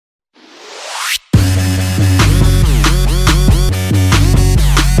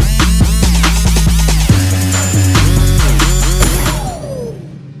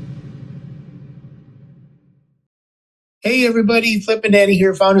Hey everybody, Flip and Danny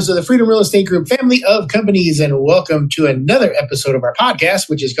here, founders of the Freedom Real Estate Group family of companies, and welcome to another episode of our podcast,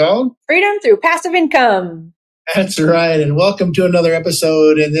 which is called Freedom Through Passive Income. That's right, and welcome to another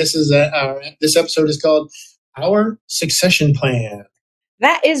episode, and this episode is called Our Succession Plan.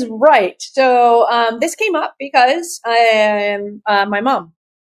 That is right. So this came up because I am my mom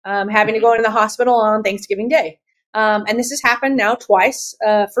having to go into the hospital on Thanksgiving Day. And this has happened now twice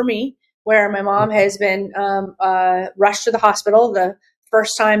for me, where my mom has been rushed to the hospital. The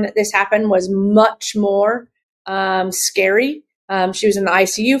first time that this happened was much more scary. She was in the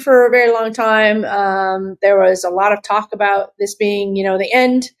ICU for a very long time. There was a lot of talk about this being, the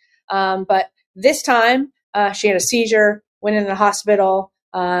end. But this time she had a seizure, went in the hospital,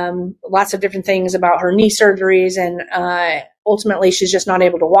 lots of different things about her knee surgeries, and ultimately she's just not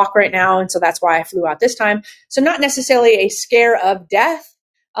able to walk right now. And so that's why I flew out this time. So not necessarily a scare of death,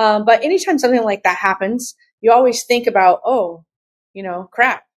 but anytime something like that happens, you always think about,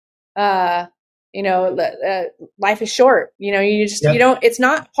 crap. Life is short. It's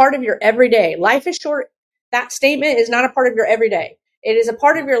not part of your everyday. Life is short. That statement is not a part of your everyday. It is a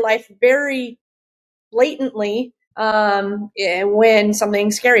part of your life very blatantly when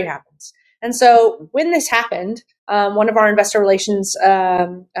something scary happens. And so when this happened, one of our investor relations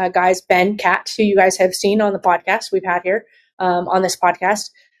guys, Ben Catt, who you guys have seen on the podcast we've had here on this podcast,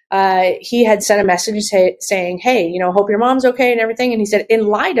 he had sent a message saying, hey, hope your mom's okay and everything. And he said, in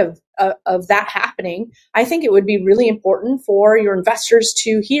light of that happening, I think it would be really important for your investors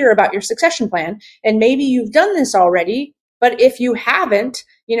to hear about your succession plan. And maybe you've done this already, but if you haven't,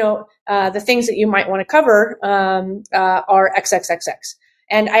 the things that you might want to cover are XXXX.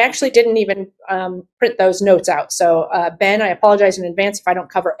 And I actually didn't even print those notes out. So Ben, I apologize in advance if I don't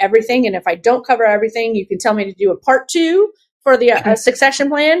cover everything. And if I don't cover everything, you can tell me to do a part 2 for the succession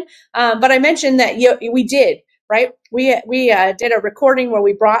plan. But I mentioned that we did, right? We did a recording where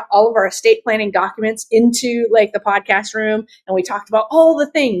we brought all of our estate planning documents into like the podcast room, and we talked about all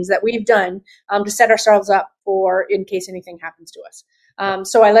the things that we've done to set ourselves up for in case anything happens to us.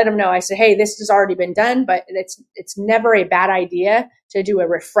 So I let him know. I said, hey, this has already been done, but it's never a bad idea to do a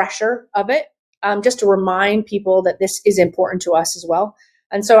refresher of it, just to remind people that this is important to us as well.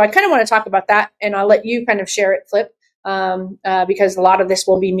 And so I kind of want to talk about that, and I'll let you kind of share it, Flip. Because a lot of this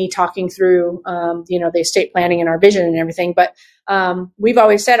will be me talking through, the estate planning and our vision and everything. But we've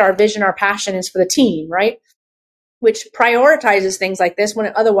always said our vision, our passion is for the team, right? Which prioritizes things like this when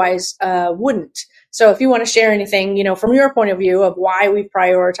it otherwise wouldn't. So if you want to share anything, from your point of view of why we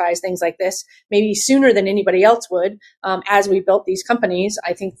prioritize things like this, maybe sooner than anybody else would, as we built these companies,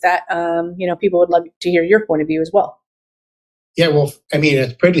 I think that, people would love to hear your point of view as well. Yeah, well,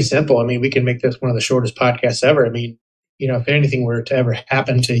 it's pretty simple. We can make this one of the shortest podcasts ever. If anything were to ever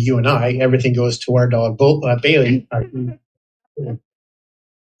happen to you and I, everything goes to our dog, Bailey.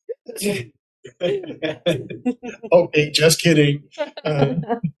 Okay, just kidding.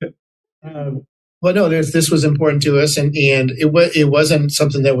 Well, no, this was important to us, and it wasn't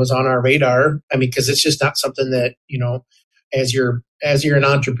something that was on our radar. Because it's just not something that as you're an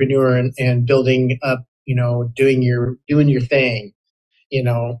entrepreneur and building up, doing your thing,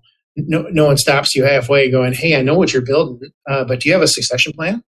 no one stops you halfway going, hey, I know what you're building, but do you have a succession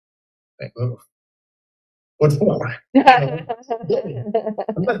plan? Like, oh, what for? I'm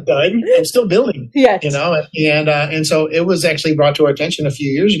not done. I'm still building. Yes. And so it was actually brought to our attention a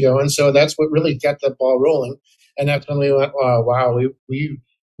few years ago, and so that's what really got the ball rolling. And that's when we went, oh, wow, we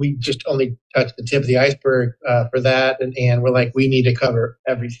just only touched the tip of the iceberg for that, and we're like, we need to cover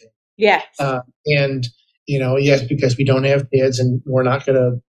everything. Yes. And yes, because we don't have kids, and we're not going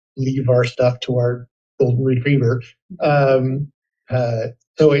to leave our stuff to our golden retriever.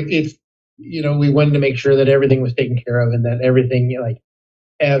 So it's we wanted to make sure that everything was taken care of, and that everything,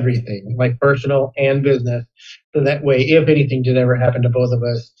 like personal and business, so that way, if anything did ever happen to both of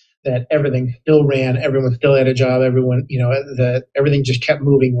us, that everything still ran, everyone still had a job, everyone, that everything just kept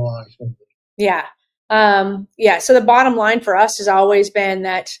moving along. Yeah. So the bottom line for us has always been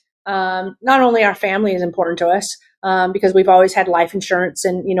that not only our family is important to us, because we've always had life insurance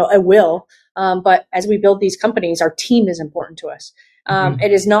and, a will, but as we build these companies, our team is important to us.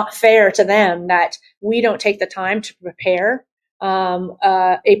 It is not fair to them that we don't take the time to prepare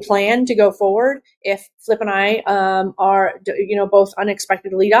a plan to go forward if Flip and I are, both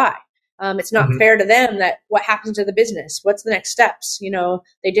unexpectedly die. It's not fair to them that what happens to the business, what's the next steps?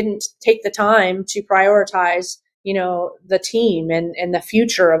 They didn't take the time to prioritize, the team and the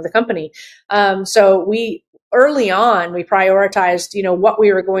future of the company. So we early on, we prioritized, what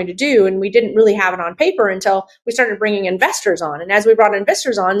we were going to do, and we didn't really have it on paper until we started bringing investors on. And as we brought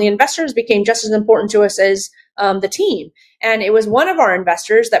investors on, the investors became just as important to us as the team. And it was one of our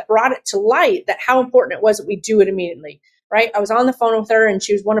investors that brought it to light that how important it was that we do it immediately, right? I was on the phone with her, and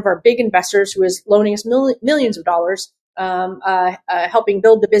she was one of our big investors who was loaning us millions of dollars, helping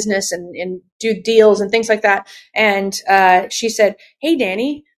build the business and do deals and things like that. And she said, "Hey,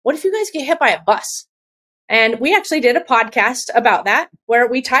 Danny, what if you guys get hit by a bus?" And we actually did a podcast about that where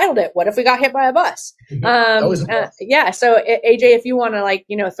we titled it, "What if we got hit by a bus?" Yeah. So AJ, if you want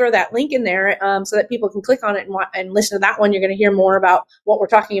to throw that link in there so that people can click on it and listen to that one, you're going to hear more about what we're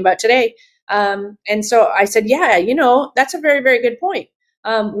talking about today. And so I said, yeah, that's a very, very good point.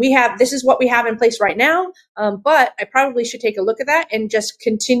 This is what we have in place right now. But I probably should take a look at that and just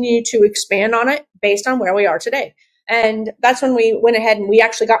continue to expand on it based on where we are today. And that's when we went ahead and we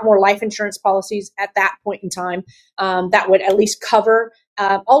actually got more life insurance policies at that point in time that would at least cover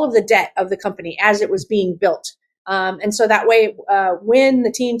all of the debt of the company as it was being built. And so that way, when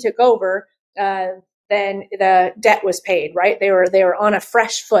the team took over, then the debt was paid, right? They were on a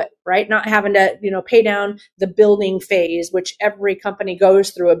fresh foot, right? Not having to, pay down the building phase, which every company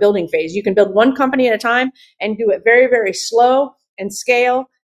goes through a building phase. You can build one company at a time and do it very, very slow and scale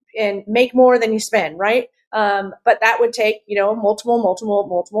and make more than you spend, right? But that would take,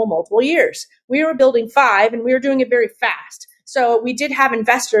 multiple years. We were building 5 and we were doing it very fast. So we did have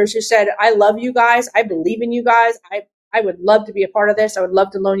investors who said, "I love you guys. I believe in you guys. I would love to be a part of this. I would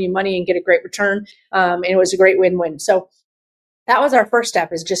love to loan you money and get a great return." And it was a great win-win. So that was our first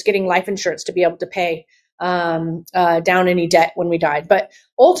step, is just getting life insurance to be able to pay down any debt when we died. But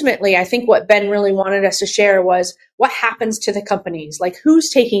ultimately, I think what Ben really wanted us to share was what happens to the companies. Like, who's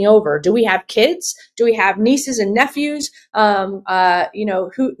taking over? Do we have kids? Do we have nieces and nephews?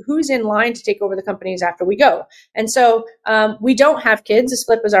 Who's in line to take over the companies after we go? And so we don't have kids, as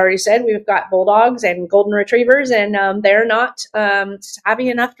Flip has already said. We've got bulldogs and golden retrievers, and they're not savvy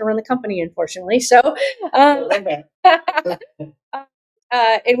enough to run the company, unfortunately. So.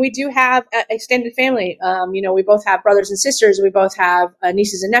 And we do have extended family. We both have brothers and sisters. We both have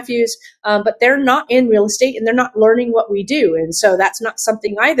nieces and nephews, but they're not in real estate and they're not learning what we do. And so that's not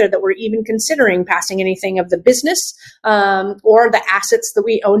something either that we're even considering passing anything of the business or the assets that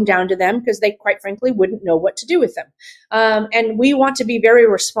we own down to them, because they quite frankly wouldn't know what to do with them. And we want to be very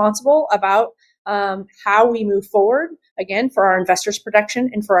responsible about how we move forward, again, for our investors'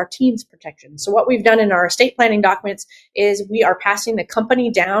 protection and for our team's protection. So what we've done in our estate planning documents is we are passing the company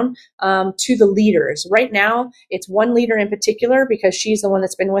down to the leaders. Right now, it's one leader in particular, because she's the one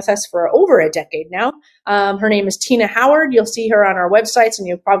that's been with us for over a decade now. Her name is Tina Howard. You'll see her on our websites, and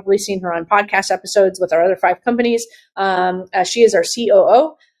you've probably seen her on podcast episodes with our other 5 companies. She is our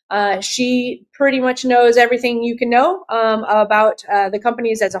COO. She pretty much knows everything you can know about the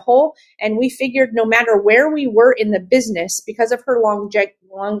companies as a whole. And we figured no matter where we were in the business, because of her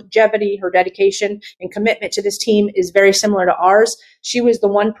longevity, her dedication and commitment to this team is very similar to ours. She was the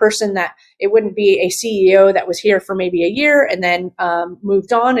one person that it wouldn't be a CEO that was here for maybe a year and then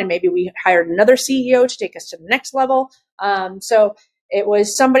moved on, and maybe we hired another CEO to take us to the next level. So it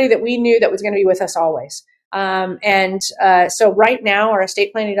was somebody that we knew that was going to be with us always. So right now, our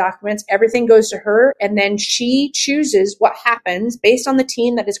estate planning documents, everything goes to her, and then she chooses what happens based on the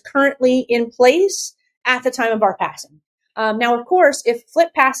team that is currently in place at the time of our passing. Now, of course, if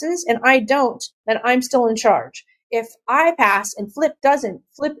Flip passes and I don't, then I'm still in charge. If I pass and Flip doesn't,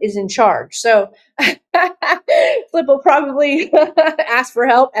 Flip is in charge. So Flip will probably ask for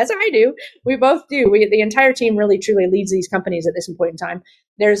help, as I do. We both do. The entire team really, truly leads these companies at this point in time.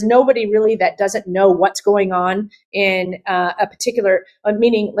 There's nobody really that doesn't know what's going on in a particular,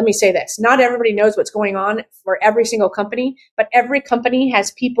 meaning, let me say this, not everybody knows what's going on for every single company, but every company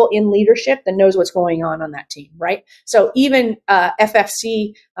has people in leadership that knows what's going on that team, right? So even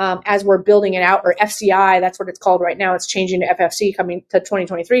FFC, as we're building it out, or FCI, that's what it's called right now. It's changing to FFC coming to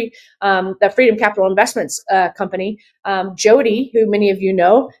 2023. The Freedom Capital Investments company, Jody, who many of you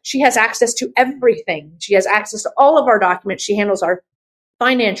know, she has access to everything. She has access to all of our documents. She handles our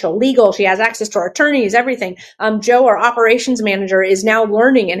financial, legal. She has access to our attorneys, everything. Joe, our operations manager, is now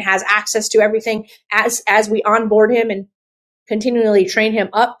learning and has access to everything as we onboard him and continually train him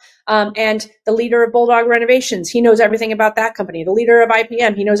up. And the leader of Bulldog Renovations, he knows everything about that company. The leader of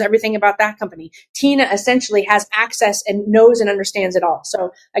IPM, he knows everything about that company. Tina essentially has access and knows and understands it all. So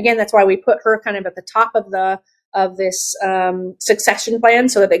again, that's why we put her kind of at the top of the of this succession plan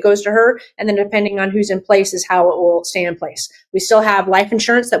so that it goes to her. And then depending on who's in place is how it will stay in place. We still have life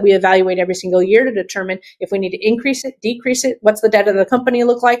insurance that we evaluate every single year to determine if we need to increase it, decrease it, what's the debt of the company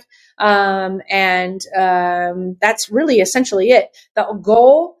look like. And that's really essentially it. The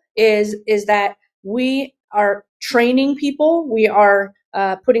goal is that we are training people. We are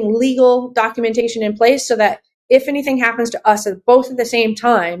putting legal documentation in place so that if anything happens to us both at the same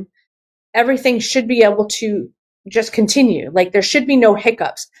time, everything should be able to just continue. Like there should be no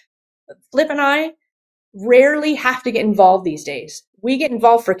hiccups. Flip and I rarely have to get involved these days. We get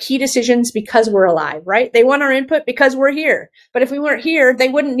involved for key decisions because we're alive, right? They want our input because we're here. But if we weren't here, they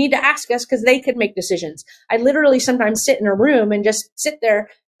wouldn't need to ask us because they could make decisions. I literally sometimes sit in a room and just sit there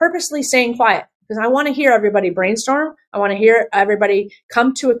purposely staying quiet because I want to hear everybody brainstorm. I want to hear everybody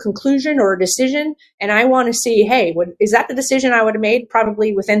come to a conclusion or a decision. And I want to see, hey, is that the decision I would have made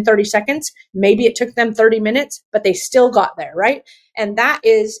probably within 30 seconds? Maybe it took them 30 minutes, but they still got there, right? And that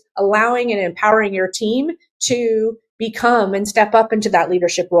is allowing and empowering your team to become and step up into that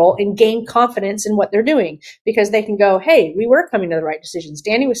leadership role and gain confidence in what they're doing because they can go, hey, we were coming to the right decisions.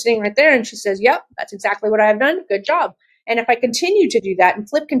 Danny was sitting right there and she says, yep, that's exactly what I've done. Good job. And if I continue to do that and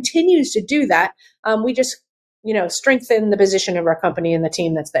Flip continues to do that, we just, strengthen the position of our company and the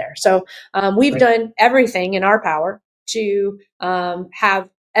team that's there. So we've done everything in our power to have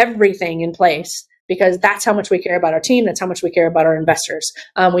everything in place because that's how much we care about our team. That's how much we care about our investors.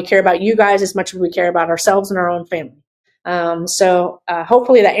 We care about you guys as much as we care about ourselves and our own family. So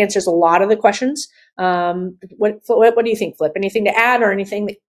hopefully that answers a lot of the questions. What do you think, Flip? Anything to add or anything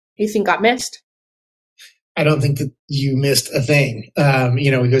that you think got missed? I don't think that you missed a thing,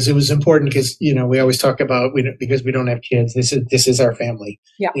 because it was important because, we always talk about, because we don't have kids, this is our family,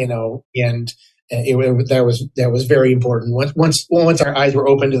 and that was very important. Once our eyes were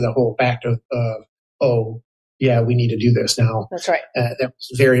open to the whole fact of, we need to do this now. That's right. That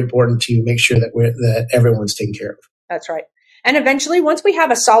was very important to make sure that everyone's taken care of. That's right. And eventually, once we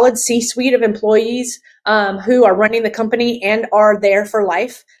have a solid C-suite of employees who are running the company and are there for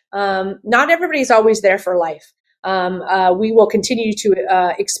life, not everybody's always there for life. We will continue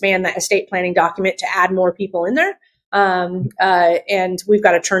to expand that estate planning document to add more people in there. And we've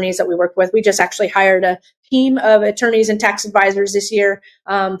got attorneys that we work with. We just actually hired a team of attorneys and tax advisors this year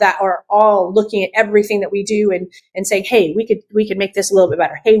that are all looking at everything that we do and saying, hey, we could make this a little bit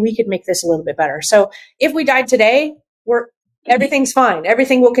better. Hey, we could make this a little bit better. So if we died today, everything's fine.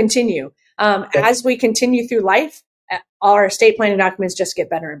 Everything will continue. As we continue through life, our estate planning documents just get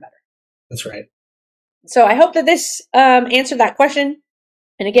better and better. That's right. So I hope that this answered that question.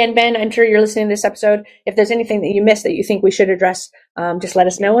 And again, Ben, I'm sure you're listening to this episode. If there's anything that you missed that you think we should address, just let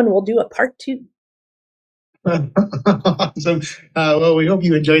us know and we'll do a part 2. Awesome. Well, we hope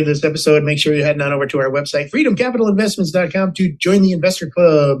you enjoyed this episode. Make sure you're heading on over to our website, freedomcapitalinvestments.com, to join the Investor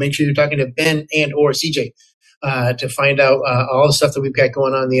Club. Make sure you're talking to Ben and or CJ to find out all the stuff that we've got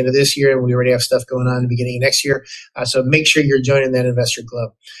going on at the end of this year. And we already have stuff going on at the beginning of next year. So make sure you're joining that Investor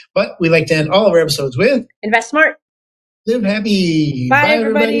Club. But we like to end all of our episodes with Invest Smart. Live happy. Bye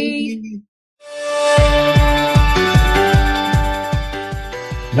everybody.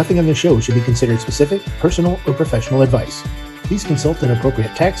 Nothing on this show should be considered specific, personal, or professional advice. Please consult an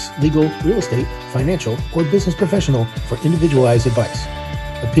appropriate tax, legal, real estate, financial, or business professional for individualized advice.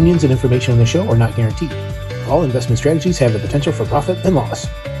 Opinions and information on the show are not guaranteed. All investment strategies have the potential for profit and loss.